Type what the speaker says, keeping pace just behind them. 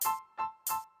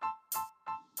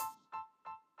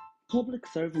Public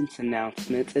Servants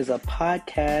Announcements is a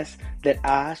podcast that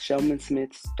I, Shelman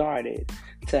Smith, started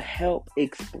to help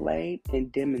explain and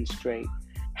demonstrate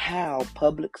how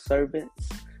public servants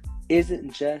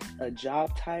isn't just a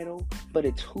job title, but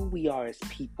it's who we are as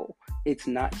people. It's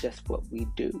not just what we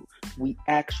do. We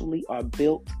actually are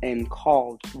built and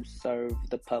called to serve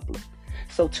the public.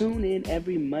 So tune in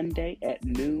every Monday at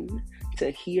noon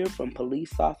to hear from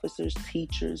police officers,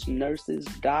 teachers, nurses,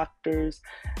 doctors,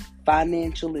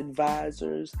 financial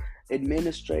advisors,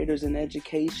 administrators in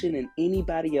education, and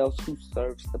anybody else who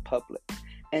serves the public.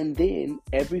 And then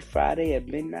every Friday at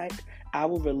midnight, I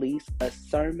will release a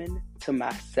sermon to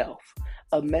myself,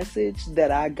 a message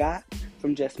that I got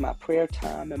from just my prayer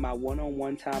time and my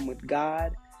one-on-one time with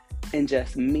God, and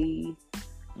just me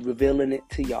revealing it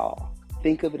to y'all.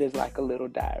 Think of it as like a little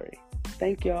diary.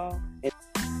 Thank y'all.